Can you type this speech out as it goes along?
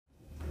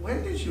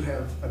when did you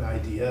have an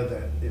idea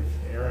that if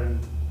Aaron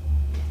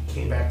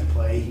came back to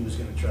play, he was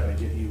going to try to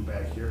get you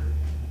back here?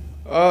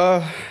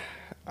 Uh,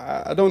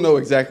 I don't know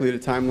exactly the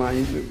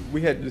timeline.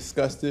 We had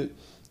discussed it.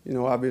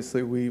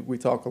 Obviously we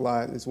talk a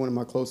lot. It's one of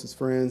my closest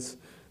friends.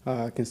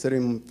 Consider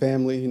him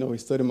family. He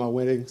stood in my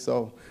wedding.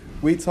 So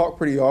we talk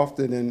pretty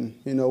often,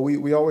 and,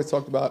 we always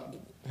talked about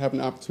having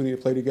the opportunity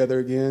to play together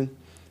again.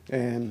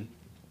 And,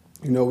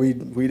 we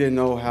didn't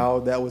know how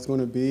that was going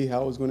to be,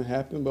 how it was going to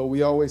happen, but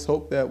we always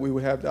hoped that we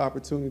would have the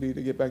opportunity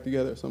to get back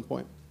together at some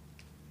point.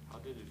 How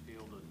did it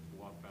feel to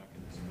walk back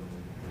in this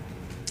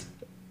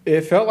building?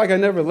 It felt like I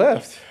never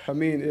left. I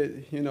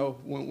mean,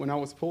 when I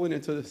was pulling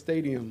into the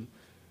stadium,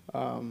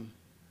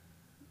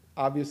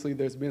 obviously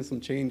there's been some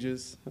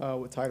changes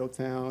with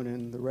Titletown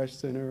and the Resch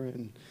Center,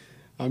 and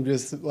I'm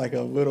just like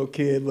a little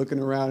kid looking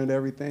around at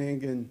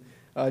everything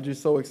and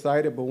just so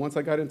excited. But once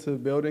I got into the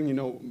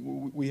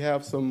building, we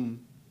have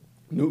some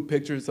new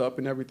pictures up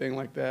and everything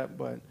like that,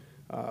 but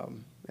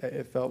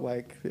it felt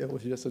like it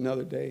was just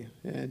another day.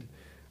 And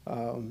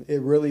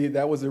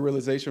that was the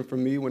realization for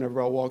me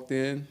whenever I walked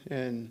in,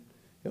 and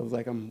it was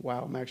like,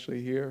 wow, I'm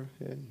actually here,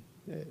 and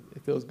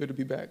it feels good to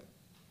be back.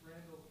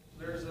 Randall,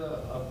 there's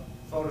a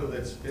photo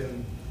that's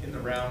been in the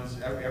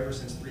rounds ever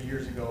since 3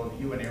 years ago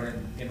of you and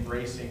Aaron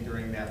embracing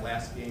during that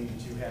last game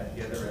that you had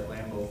together at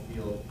Lambeau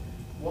Field.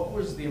 What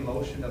was the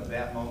emotion of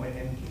that moment,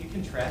 and can you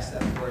contrast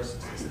that for us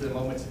to the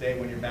moment today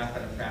when you're back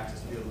on a practice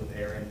field with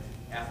Aaron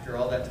after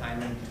all that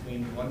time in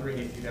between, wondering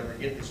if you'd ever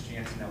get this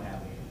chance now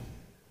having it?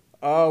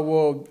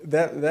 Well,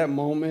 that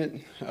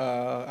moment,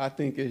 I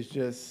think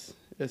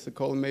it's a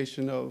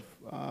culmination of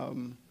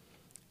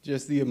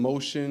just the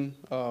emotion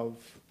of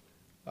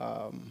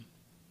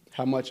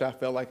how much I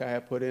felt like I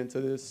had put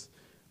into this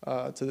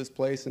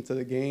place, into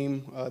the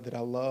game that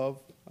I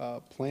love,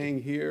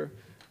 playing here.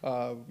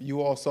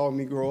 You all saw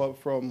me grow up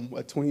from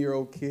a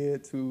 20-year-old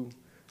kid to,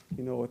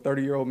 a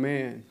 30-year-old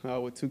man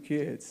with 2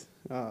 kids.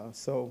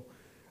 So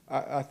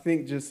I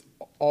think just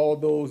all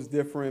those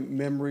different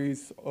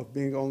memories of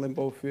being on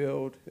Lambeau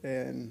Field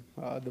and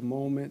the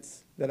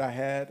moments that I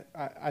had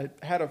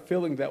a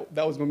feeling that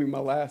was going to be my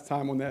last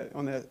time on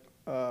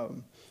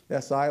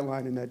that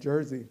sideline in that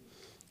jersey.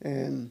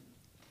 And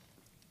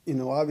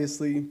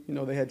obviously,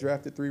 they had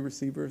drafted 3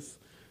 receivers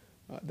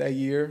that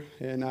year,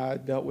 and I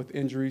dealt with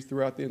injuries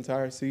throughout the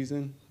entire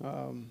season.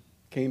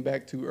 Came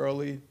back too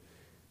early,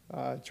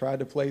 tried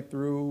to play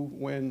through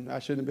when I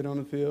shouldn't have been on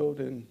the field,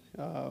 and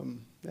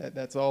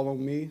that's all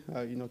on me.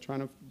 Trying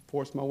to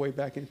force my way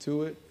back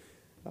into it.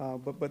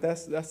 But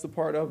that's the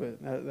part of it.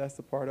 That's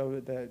the part of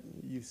it that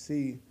you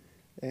see,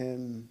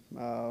 and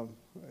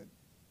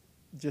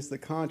just the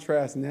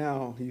contrast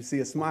now. You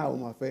see a smile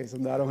on my face. I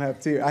don't have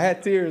tears. I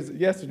had tears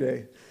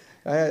yesterday.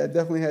 I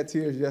definitely had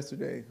tears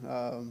yesterday.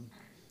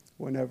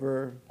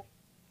 Whenever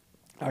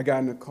I got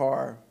in the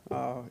car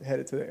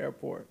headed to the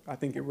airport, I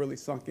think it really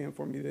sunk in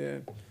for me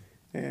then,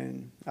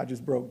 and I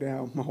just broke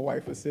down. My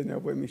wife was sitting there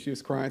with me. She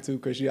was crying too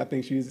because I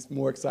think she's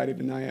more excited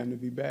than I am to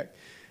be back.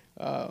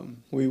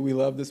 We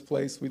love this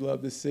place. We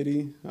love this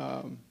city.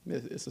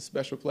 It's a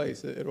special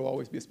place. It'll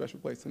always be a special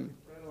place to me.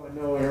 Randall, I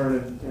know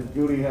Aaron and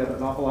Goody had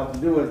an awful lot to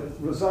do with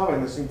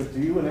resolving this thing, but do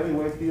you in any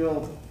way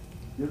feel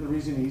you're the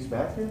reason he's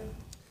back here?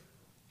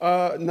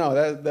 No,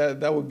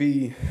 that would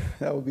be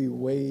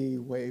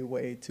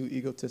way too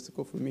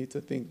egotistical for me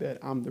to think that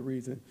I'm the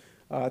reason.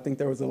 I think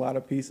there was a lot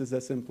of pieces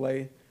that's in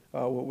play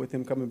with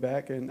him coming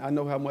back, and I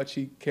know how much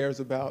he cares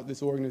about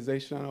this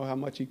organization. I know how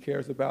much he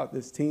cares about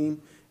this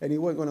team, and he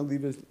wasn't going to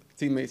leave his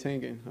teammates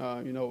hanging.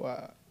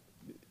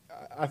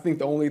 I think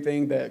the only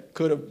thing that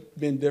could have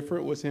been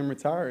different was him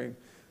retiring.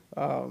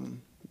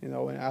 And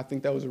I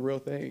think that was a real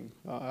thing.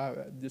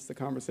 Just the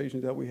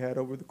conversations that we had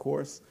over the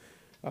course.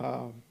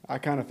 I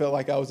kind of felt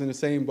like I was in the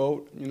same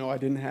boat. I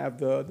didn't have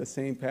the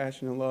same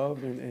passion and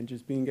love, and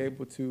just being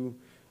able to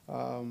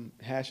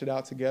hash it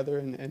out together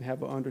and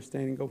have an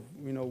understanding of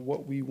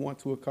what we want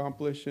to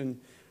accomplish. And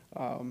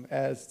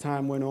as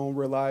time went on,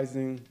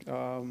 realizing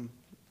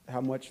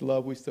how much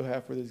love we still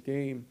have for this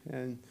game,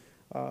 and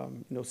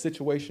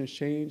situations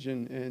change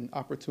and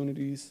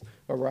opportunities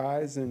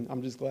arise, and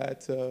I'm just glad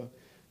to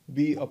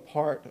be a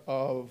part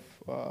of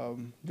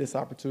this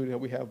opportunity that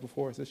we have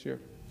before us this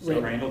year. So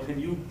Randall, can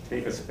you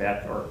take us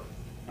back or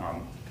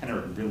kind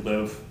of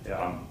relive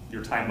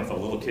your time with a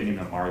little kid named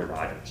Amari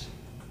Rogers?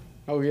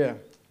 Oh yeah.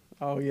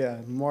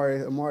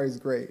 Amari's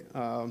great.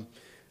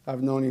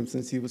 I've known him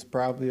since he was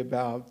probably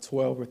about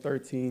 12 or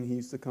 13. He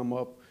used to come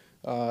up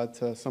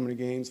to some of the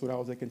games when I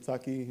was at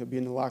Kentucky. He'd be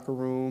in the locker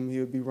room.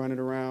 He would be running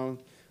around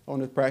on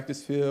the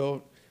practice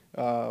field.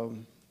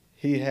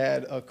 He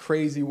had a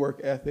crazy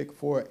work ethic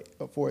for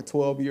a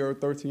 12-year-old,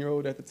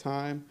 13-year-old at the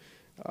time.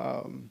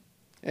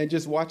 And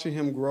just watching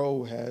him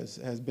grow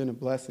has been a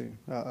blessing.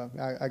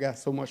 I got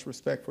so much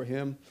respect for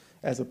him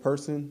as a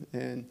person,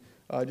 and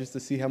just to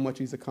see how much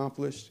he's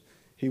accomplished.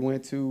 He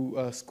went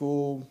to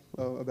school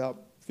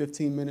about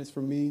 15 minutes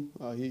from me.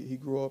 He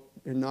grew up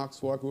in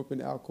Knoxville. I grew up in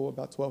Alco,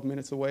 about 12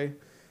 minutes away.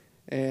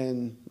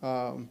 And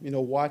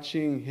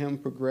watching him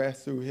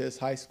progress through his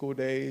high school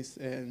days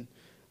and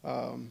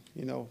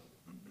You know,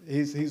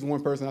 he's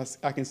one person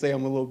I can say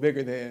I'm a little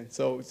bigger than.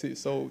 So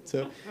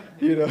to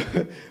you know,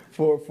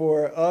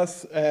 for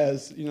us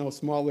as, you know,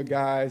 smaller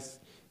guys,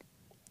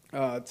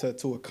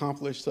 to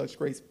accomplish such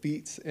great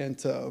feats and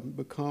to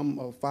become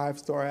a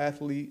 5-star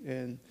athlete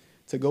and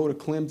to go to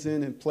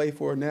Clemson and play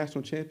for a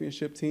national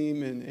championship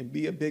team and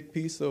be a big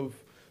piece of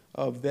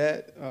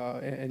that,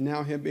 and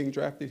now him being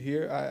drafted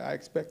here, I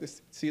expect to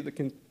see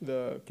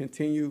the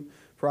continued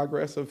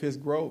progress of his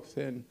growth,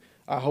 and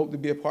I hope to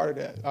be a part of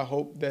that. I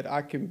hope that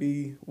I can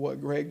be what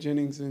Greg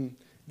Jennings and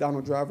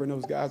Donald Driver and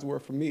those guys were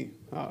for me.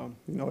 You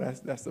know,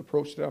 that's the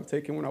approach that I'm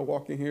taking when I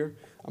walk in here.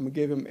 I'm gonna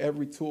give him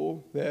every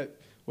tool that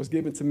was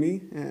given to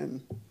me,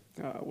 and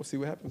we'll see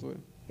what happens with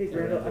it. Hey,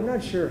 Randall, I'm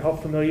not sure how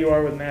familiar you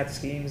are with Matt's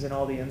schemes and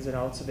all the ins and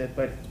outs of it,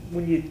 but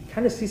when you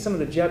kind of see some of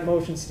the jet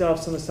motion stuff,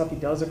 some of the stuff he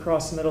does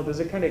across the middle, does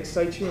it kind of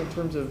excite you in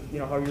terms of, you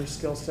know, how your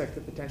skill set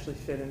could potentially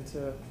fit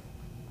into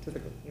the,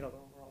 you know, the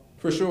overall?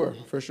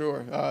 For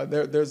sure.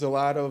 There's a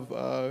lot of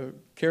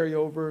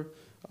carryover.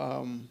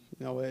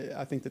 You know,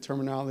 I think the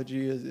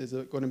terminology is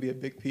going to be a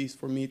big piece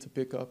for me to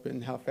pick up,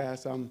 and how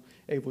fast I'm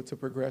able to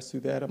progress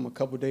through that. I'm a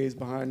couple days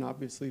behind,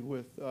 obviously,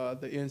 with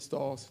the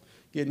installs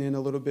getting in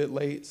a little bit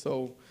late.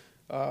 So,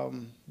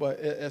 but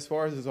as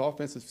far as his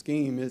offensive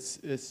scheme, it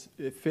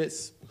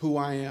fits who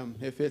I am.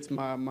 It fits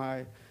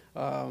my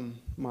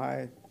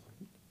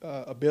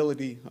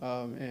ability,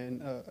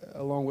 and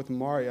along with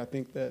Amari, I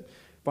think that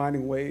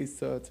finding ways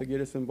to get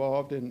us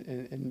involved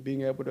and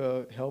being able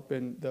to help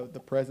in the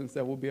presence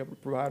that we'll be able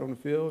to provide on the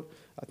field,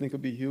 I think will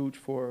be huge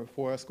for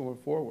us going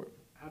forward.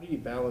 How do you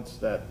balance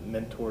that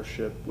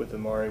mentorship with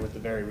Amari with the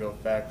very real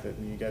fact that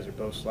you guys are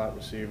both slot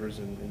receivers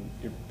and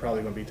you're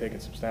probably going to be taking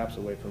some snaps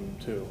away from him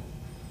too?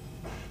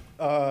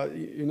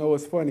 You know,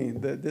 it's funny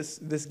that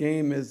this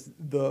game is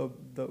the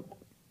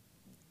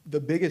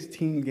biggest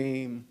team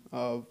game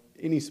of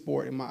any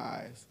sport in my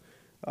eyes.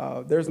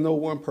 There's no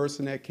one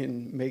person that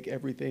can make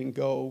everything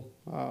go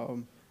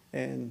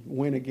and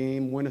win a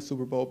game, win a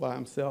Super Bowl by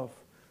himself.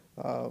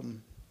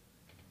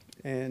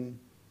 And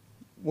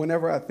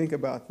whenever I think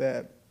about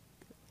that,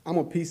 I'm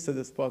a piece to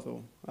this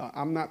puzzle.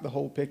 I'm not the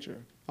whole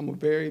picture. I'm a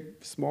very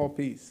small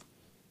piece.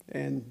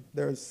 And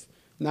there's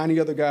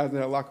 90 other guys in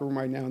that locker room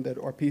right now that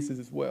are pieces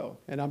as well.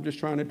 And I'm just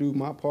trying to do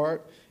my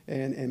part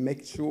and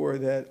make sure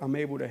that I'm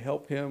able to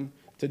help him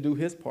to do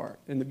his part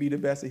and to be the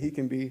best that he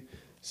can be.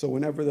 So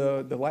whenever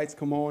the lights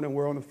come on and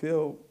we're on the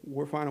field,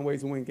 we're finding ways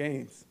to win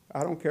games.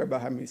 I don't care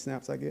about how many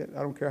snaps I get.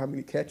 I don't care how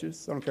many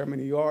catches. I don't care how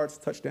many yards,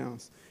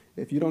 touchdowns.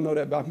 If you don't know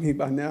that about me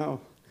by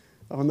now,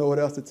 I don't know what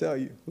else to tell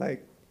you.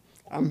 Like,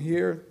 I'm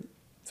here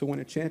to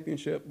win a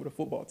championship with a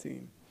football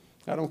team.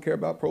 I don't care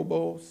about Pro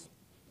Bowls.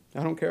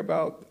 I don't care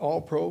about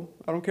All-Pro.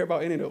 I don't care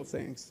about any of those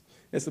things.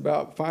 It's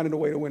about finding a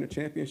way to win a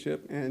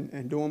championship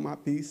and doing my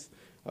piece,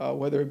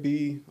 whether it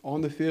be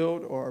on the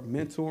field or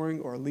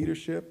mentoring or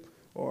leadership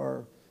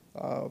or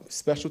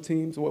special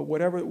teams, or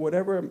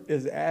whatever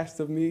is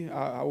asked of me,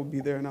 I will be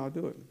there and I'll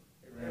do it.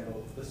 Hey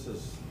Randall, this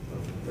is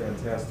a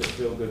fantastic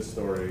feel-good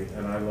story,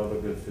 and I love a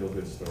good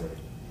feel-good story.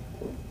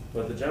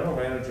 But the general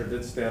manager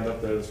did stand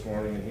up there this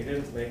morning, and he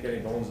didn't make any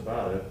bones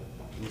about it.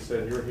 He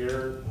said, you're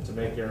here to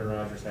make Aaron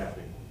Rodgers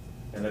happy,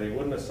 and that he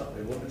wouldn't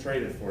have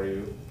traded for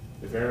you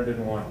if Aaron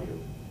didn't want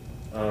you.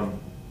 How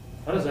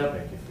does that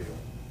make you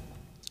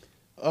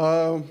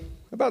feel?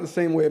 About the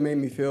same way it made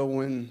me feel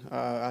when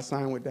I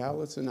signed with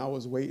Dallas and I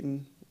was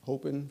waiting,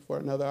 hoping for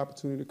another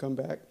opportunity to come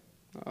back.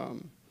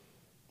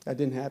 That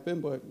didn't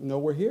happen, but you know,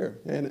 we're here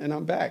and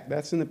I'm back.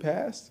 That's in the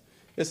past.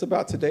 It's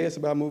about today. It's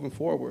about moving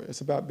forward.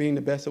 It's about being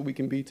the best that we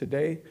can be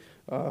today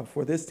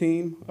for this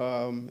team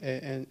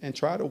and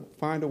try to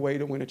find a way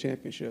to win a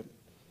championship.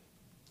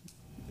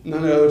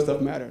 None of the other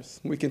stuff matters.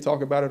 We can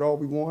talk about it all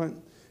we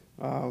want.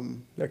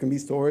 There can be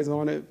stories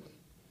on it.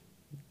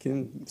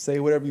 Can say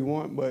whatever you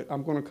want, but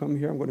I'm going to come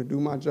here. I'm going to do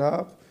my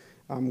job.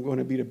 I'm going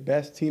to be the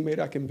best teammate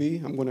I can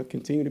be. I'm going to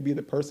continue to be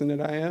the person that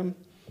I am,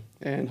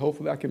 and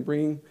hopefully I can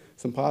bring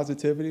some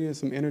positivity and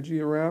some energy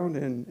around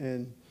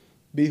and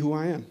be who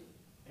I am.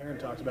 Aaron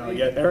talked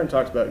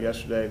about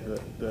yesterday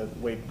the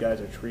way guys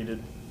are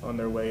treated on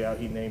their way out.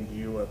 He named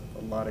you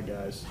a lot of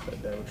guys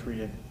that were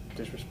treated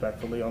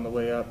disrespectfully on the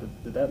way out.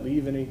 Did that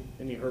leave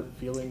any hurt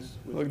feelings?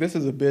 Look, this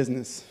is a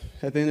business.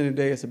 At the end of the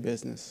day, it's a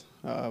business.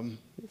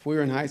 If we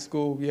were in high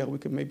school, yeah, we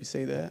could maybe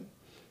say that.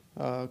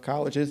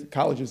 College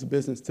is a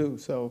business too.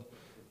 So,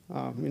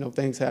 you know,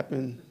 things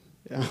happen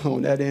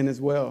on that end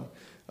as well.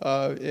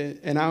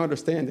 And I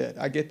understand that.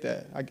 I get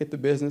that. I get the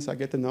business. I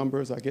get the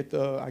numbers. I get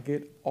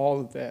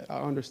all of that. I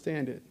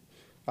understand it.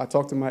 I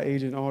talk to my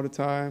agent all the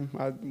time.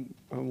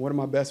 One of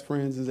my best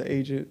friends is an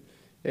agent,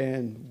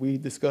 and we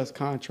discuss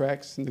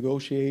contracts,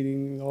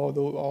 negotiating,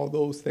 all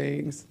those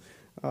things.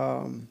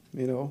 You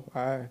know,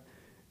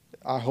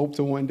 I hope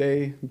to one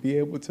day be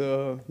able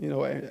to, you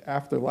know,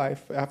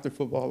 after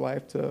football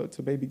life, to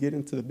maybe get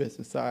into the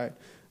business side.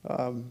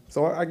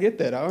 So I get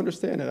that. I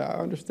understand it. I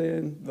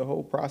understand the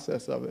whole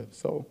process of it.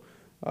 So,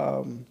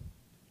 you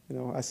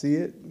know, I see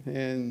it,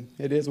 and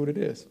it is what it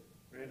is.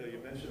 Randall, you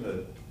mentioned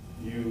that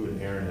you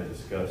and Aaron had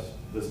discussed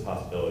this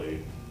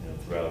possibility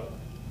throughout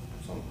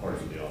some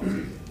parts of the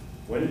offseason.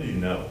 When did you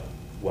know?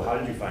 Well, how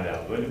did you find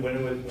out? How did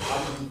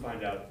you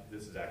find out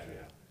this is actually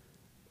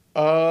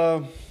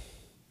happening?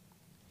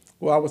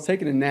 Well, I was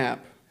taking a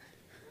nap,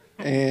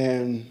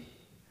 and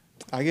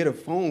I get a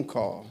phone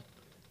call,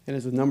 and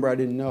it's a number I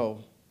didn't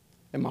know,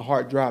 and my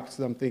heart drops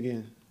because I'm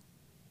thinking,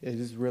 is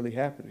this really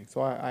happening?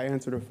 So I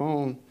answered the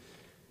phone,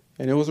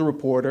 and it was a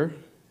reporter,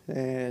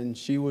 and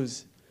she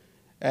was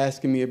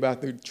asking me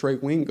about the Trey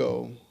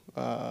Wingo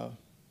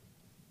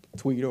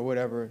tweet or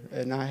whatever,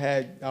 and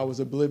I was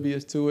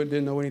oblivious to it,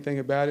 didn't know anything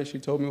about it. She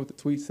told me what the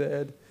tweet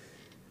said.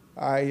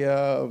 My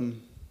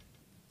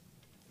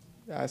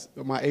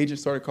agent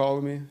started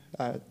calling me.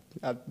 I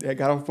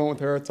got on the phone with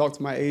her, talked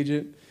to my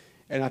agent,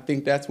 and I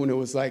think that's when it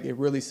was like, it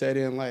really set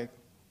in like,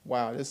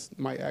 wow, this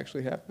might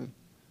actually happen.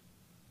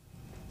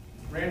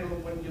 Randall,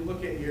 when you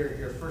look at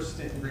your first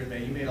stint in Green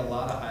Bay, you made a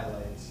lot of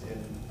highlights,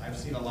 and I've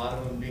seen a lot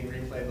of them being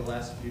replayed the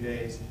last few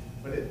days.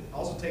 But it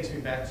also takes me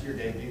back to your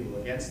debut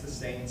against the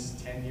Saints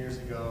 10 years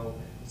ago,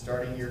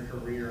 starting your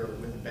career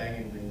with a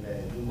bang in Green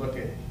Bay. You look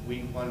at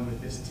week 1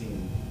 with this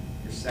team,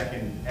 your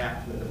second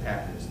act with the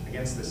Packers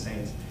against the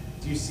Saints.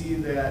 Do you see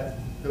that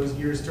those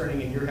years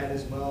turning in your head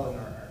as well? And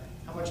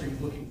how much are you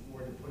looking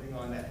forward to putting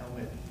on that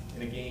helmet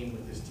in a game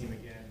with this team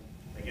again,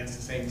 against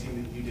the same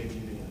team that you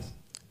debuted against?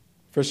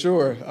 For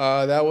sure.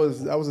 That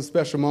was a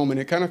special moment.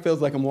 It kind of feels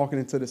like I'm walking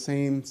into the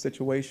same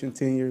situation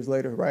 10 years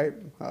later, right?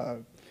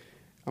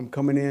 I'm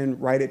coming in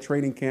right at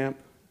training camp,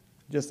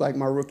 just like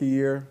my rookie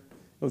year.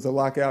 It was a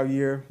lockout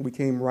year. We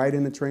came right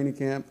into training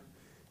camp,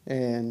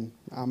 and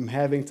I'm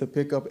having to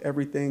pick up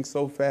everything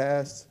so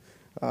fast,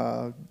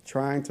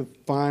 trying to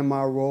find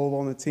my role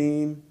on the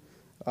team,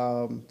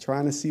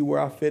 trying to see where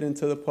I fit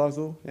into the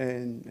puzzle,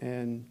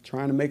 and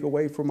trying to make a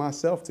way for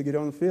myself to get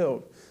on the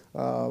field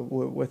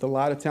with a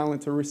lot of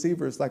talented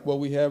receivers like what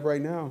we have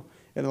right now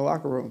in the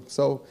locker room.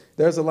 So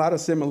there's a lot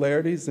of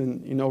similarities,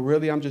 and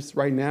really I'm just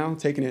right now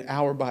taking it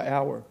hour by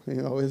hour.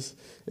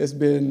 It's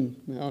been,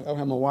 I don't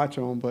have my watch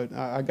on, but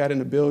I got in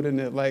the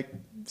building at like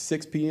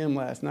 6 p.m.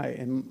 last night,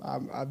 and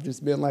I've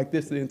just been like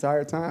this the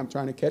entire time,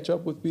 trying to catch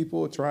up with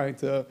people, trying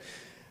to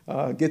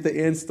get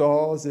the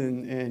installs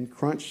and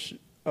crunch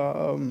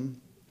all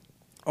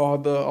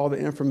the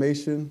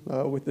information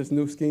with this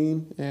new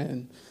scheme,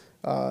 and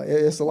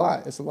it's a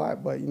lot,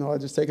 but I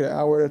just take it an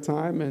hour at a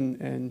time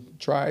and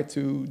try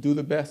to do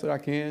the best that I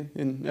can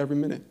in every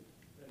minute.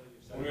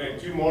 We're going to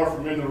get 2 more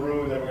from in the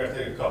room, then we're going to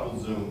take a couple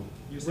Zoom.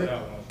 You said how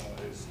emotional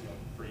it is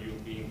for you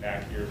being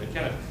back here, but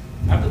kind of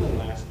after the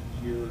last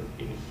year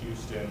in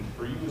Houston,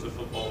 for you as a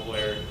football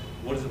player,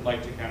 what is it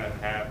like to kind of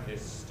have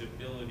this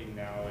stability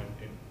now and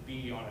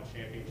be on a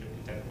championship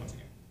contender once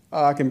again?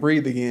 I can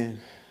breathe again.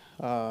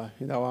 I've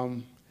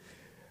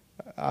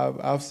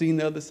seen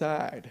the other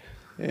side.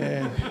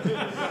 And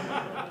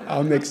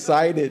I'm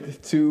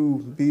excited to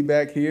be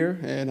back here,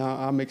 and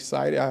I'm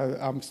excited.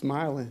 I'm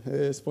smiling.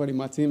 It's funny.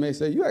 My teammates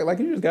say, "You act like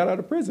you just got out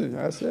of prison."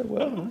 I said,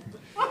 "Well,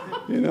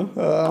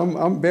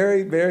 I'm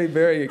very, very,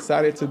 very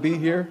excited to be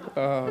here.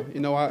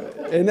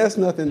 And that's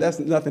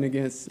nothing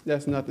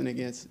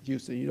against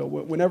Houston.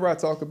 Whenever I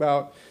talk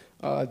about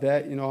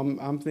that,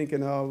 I'm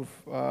thinking of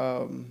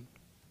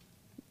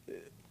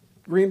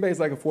Green Bay is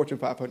like a Fortune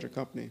 500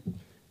 company.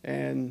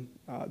 And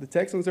the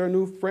Texans are a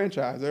new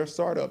franchise. They're a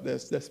startup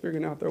that's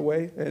figuring out their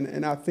way.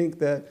 And I think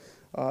that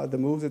the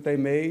moves that they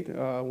made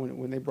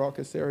when they brought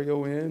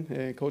Caserio in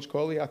and Coach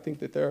Coley, I think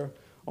that they're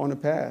on a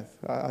path.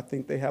 I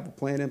think they have a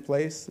plan in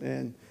place.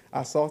 And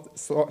I saw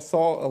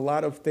a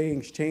lot of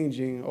things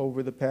changing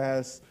over the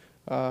past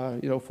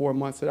 4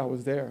 months that I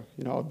was there.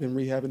 I've been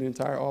rehabbing the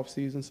entire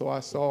offseason, so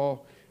I saw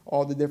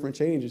all the different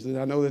changes. And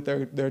I know that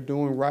they're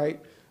doing right.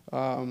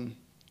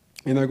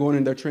 And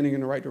they're trending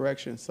in the right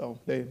direction. So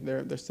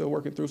they're still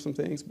working through some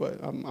things, but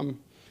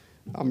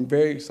I'm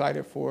very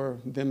excited for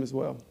them as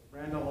well.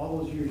 Randall, all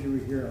those years you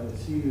were here, I would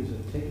see you as a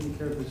taking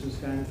care of business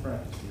guy in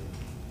practice here.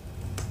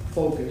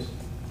 Focused.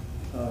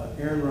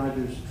 Aaron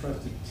Rodgers,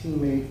 trusted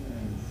teammate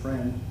and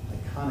friend,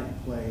 iconic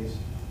plays.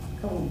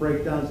 A couple of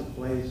breakdowns of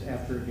plays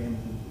after a game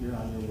when you're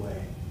on your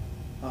way.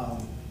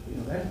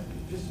 That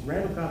just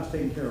Randall Cobb's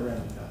taking care of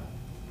Randall Cobb.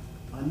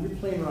 On your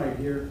plane ride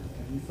here,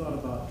 have you thought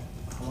about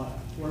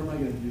what am I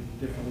going to do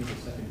differently the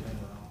second time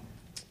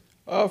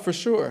around? For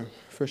sure.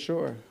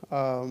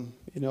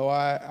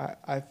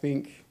 I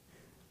think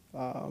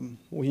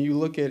when you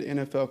look at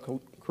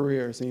NFL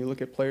careers and you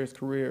look at players'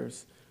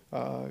 careers,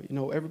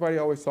 everybody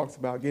always talks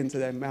about getting to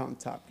that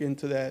mountaintop, getting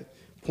to that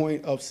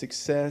point of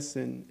success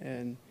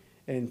and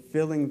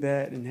feeling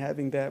that and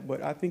having that.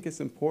 But I think it's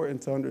important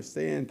to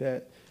understand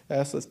that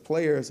as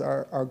players,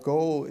 our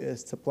goal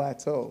is to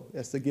plateau,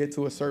 is to get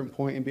to a certain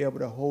point and be able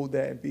to hold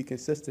that and be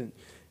consistent.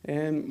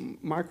 And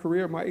my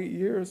career, my 8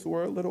 years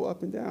were a little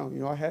up and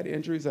down. I had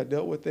injuries, I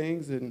dealt with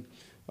things, and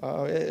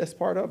it's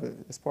part of it.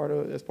 It's part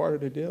of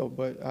the deal.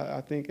 But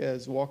I think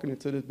as walking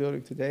into this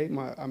building today,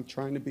 I'm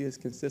trying to be as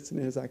consistent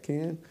as I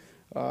can.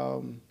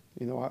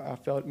 I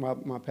felt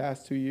my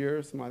past 2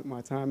 years,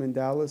 my time in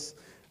Dallas,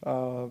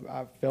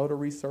 I felt a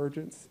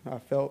resurgence. I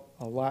felt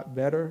a lot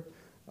better.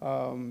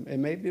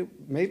 And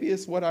maybe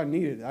it's what I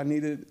needed. I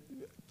needed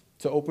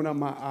to open up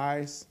my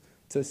eyes,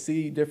 to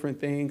see different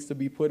things, to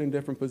be put in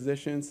different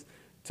positions,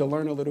 to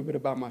learn a little bit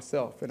about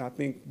myself. And I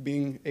think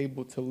being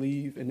able to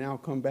leave and now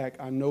come back,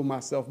 I know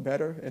myself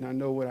better, and I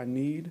know what I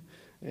need,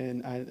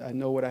 and I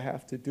know what I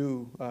have to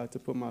do to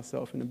put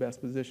myself in the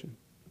best position.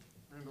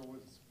 Randall,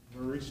 was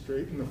Murray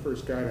Straighten the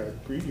first guy to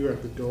greet you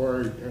at the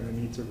door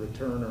and needs a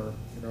returner?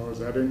 You know, is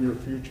that in your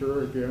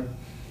future again?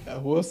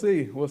 We'll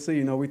see. We'll see.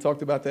 You know, we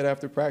talked about that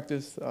after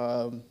practice,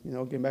 you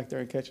know, getting back there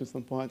and catching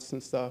some punts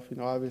and stuff. You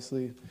know,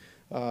 obviously,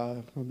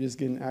 I'm just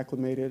getting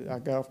acclimated. I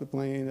got off the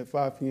plane at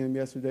 5 p.m.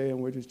 yesterday,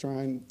 and we're just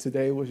trying.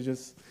 Today was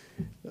just,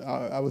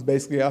 I was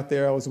basically out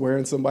there. I was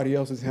wearing somebody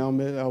else's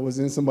helmet. I was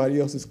in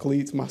somebody else's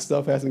cleats. My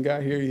stuff hasn't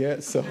got here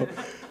yet, so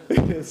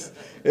it's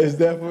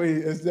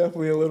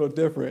definitely a little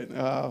different.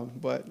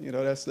 But you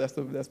know,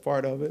 that's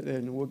part of it,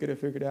 and we'll get it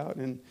figured out,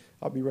 and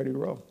I'll be ready to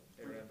roll.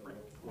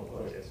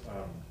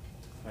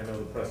 I know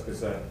the Press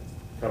Gazette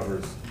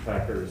covers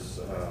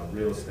Packers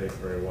real estate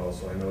very well,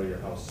 so I know your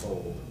house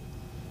sold,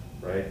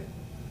 right?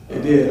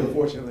 It did,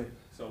 unfortunately.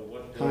 So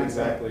what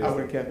exactly I is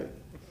would have kept it.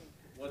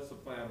 what's the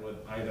plan with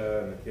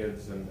Ida and the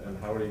kids, and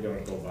how are you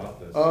going to go about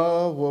this?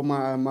 Well,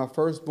 my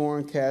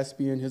firstborn,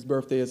 Caspian, his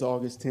birthday is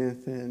August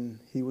 10th, and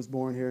he was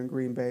born here in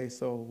Green Bay,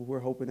 so we're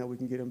hoping that we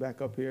can get him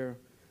back up here,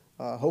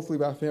 hopefully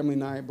by family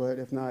night, but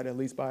if not, at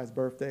least by his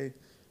birthday.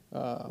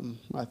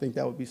 I think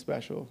that would be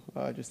special,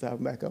 just to have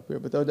them back up here.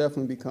 But they'll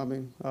definitely be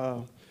coming.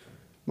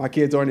 My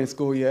kids aren't in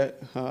school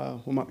yet.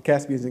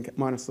 Caspian's in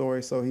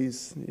Montessori, so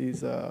he's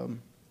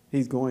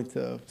going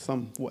to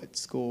somewhat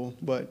school.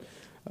 But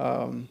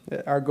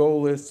our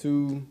goal is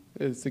to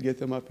get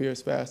them up here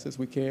as fast as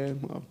we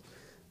can.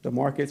 The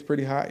market's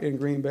pretty hot in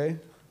Green Bay,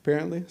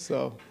 apparently,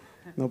 so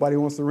nobody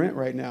wants to rent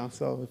right now.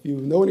 So if you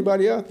know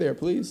anybody out there,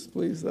 please.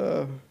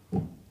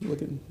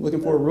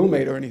 Looking for a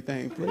roommate or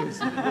anything, please.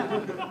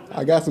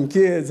 I got some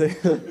kids.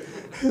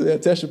 They'll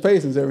test your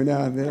patience every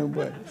now and then,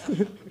 but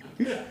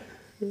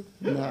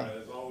All right,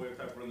 as always,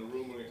 pepper in the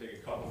room. We're going to take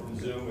a couple from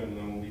Zoom, and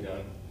then we'll be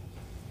done.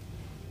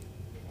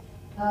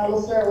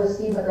 We'll start with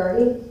Steve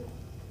McCarty.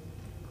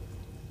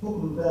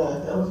 Welcome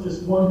back. I was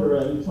just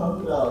wondering, you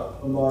talked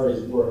about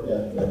Amari's work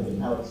ethic and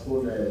how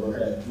extraordinary it was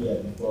at he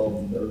had 12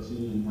 and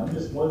 13. I'm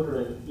just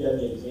wondering if you have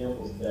any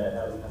examples of that,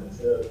 how you kind of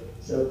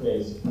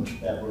showcase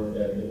that work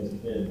ethic as a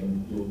kid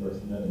when you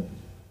first met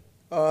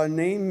him.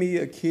 Name me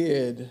a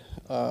kid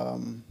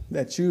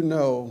that you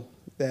know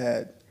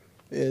that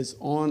is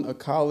on a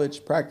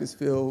college practice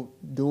field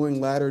doing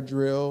ladder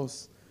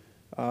drills,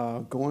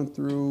 going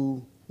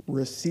through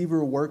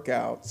receiver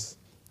workouts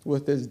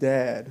with his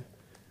dad.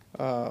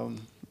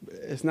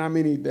 It's not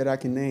many that I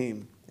can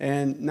name,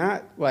 and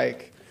not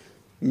like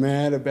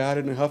mad about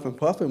it and huffing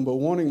puffing, but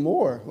wanting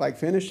more, like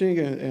finishing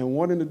and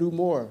wanting to do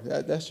more.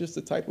 That's just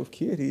the type of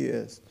kid he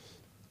is.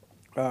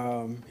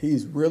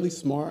 He's really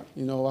smart.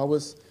 You know,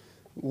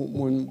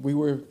 when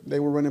they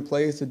were running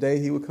plays today,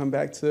 he would come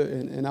back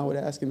and I would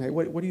ask him, hey,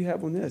 what do you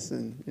have on this?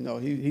 And you know,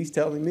 he's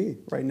telling me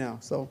right now.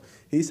 So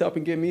he's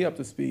helping get me up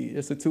to speed.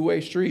 It's a two-way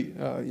street.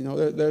 You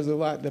know, there's a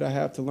lot that I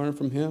have to learn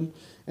from him,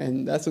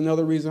 and that's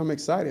another reason I'm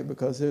excited,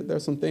 because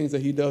there's some things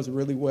that he does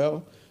really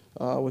well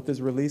with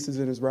his releases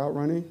and his route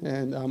running,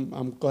 and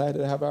I'm glad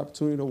that I have an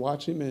opportunity to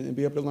watch him and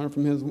be able to learn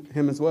from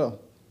him as well.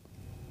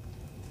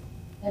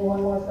 And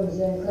one more from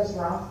Zoom, Chris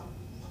Roth.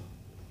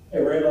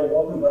 Hey, Randall,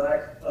 welcome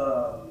back.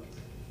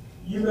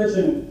 You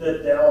mentioned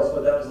that Dallas,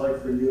 what that was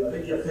like for you. I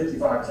think you had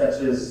 55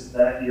 catches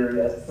that year. You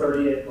had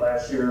 38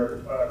 last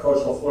year.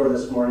 Coach LaFleur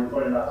this morning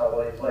pointed out how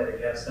well you played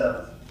against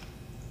them.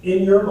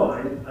 In your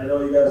mind, I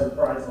know you guys are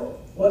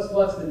prideful. What's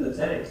left in the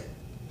tank?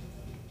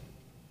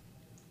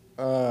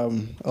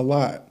 A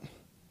lot.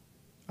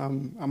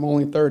 I'm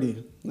only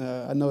 30.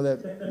 I know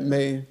that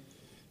may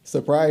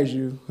surprise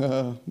you,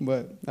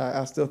 but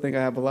I still think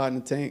I have a lot in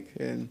the tank,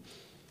 and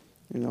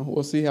you know,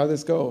 we'll see how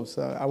this goes.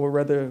 I would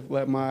rather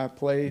let my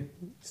play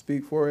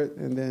speak for it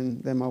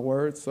than my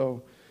words,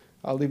 so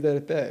I'll leave that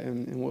at that,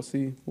 and we'll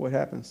see what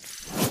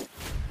happens.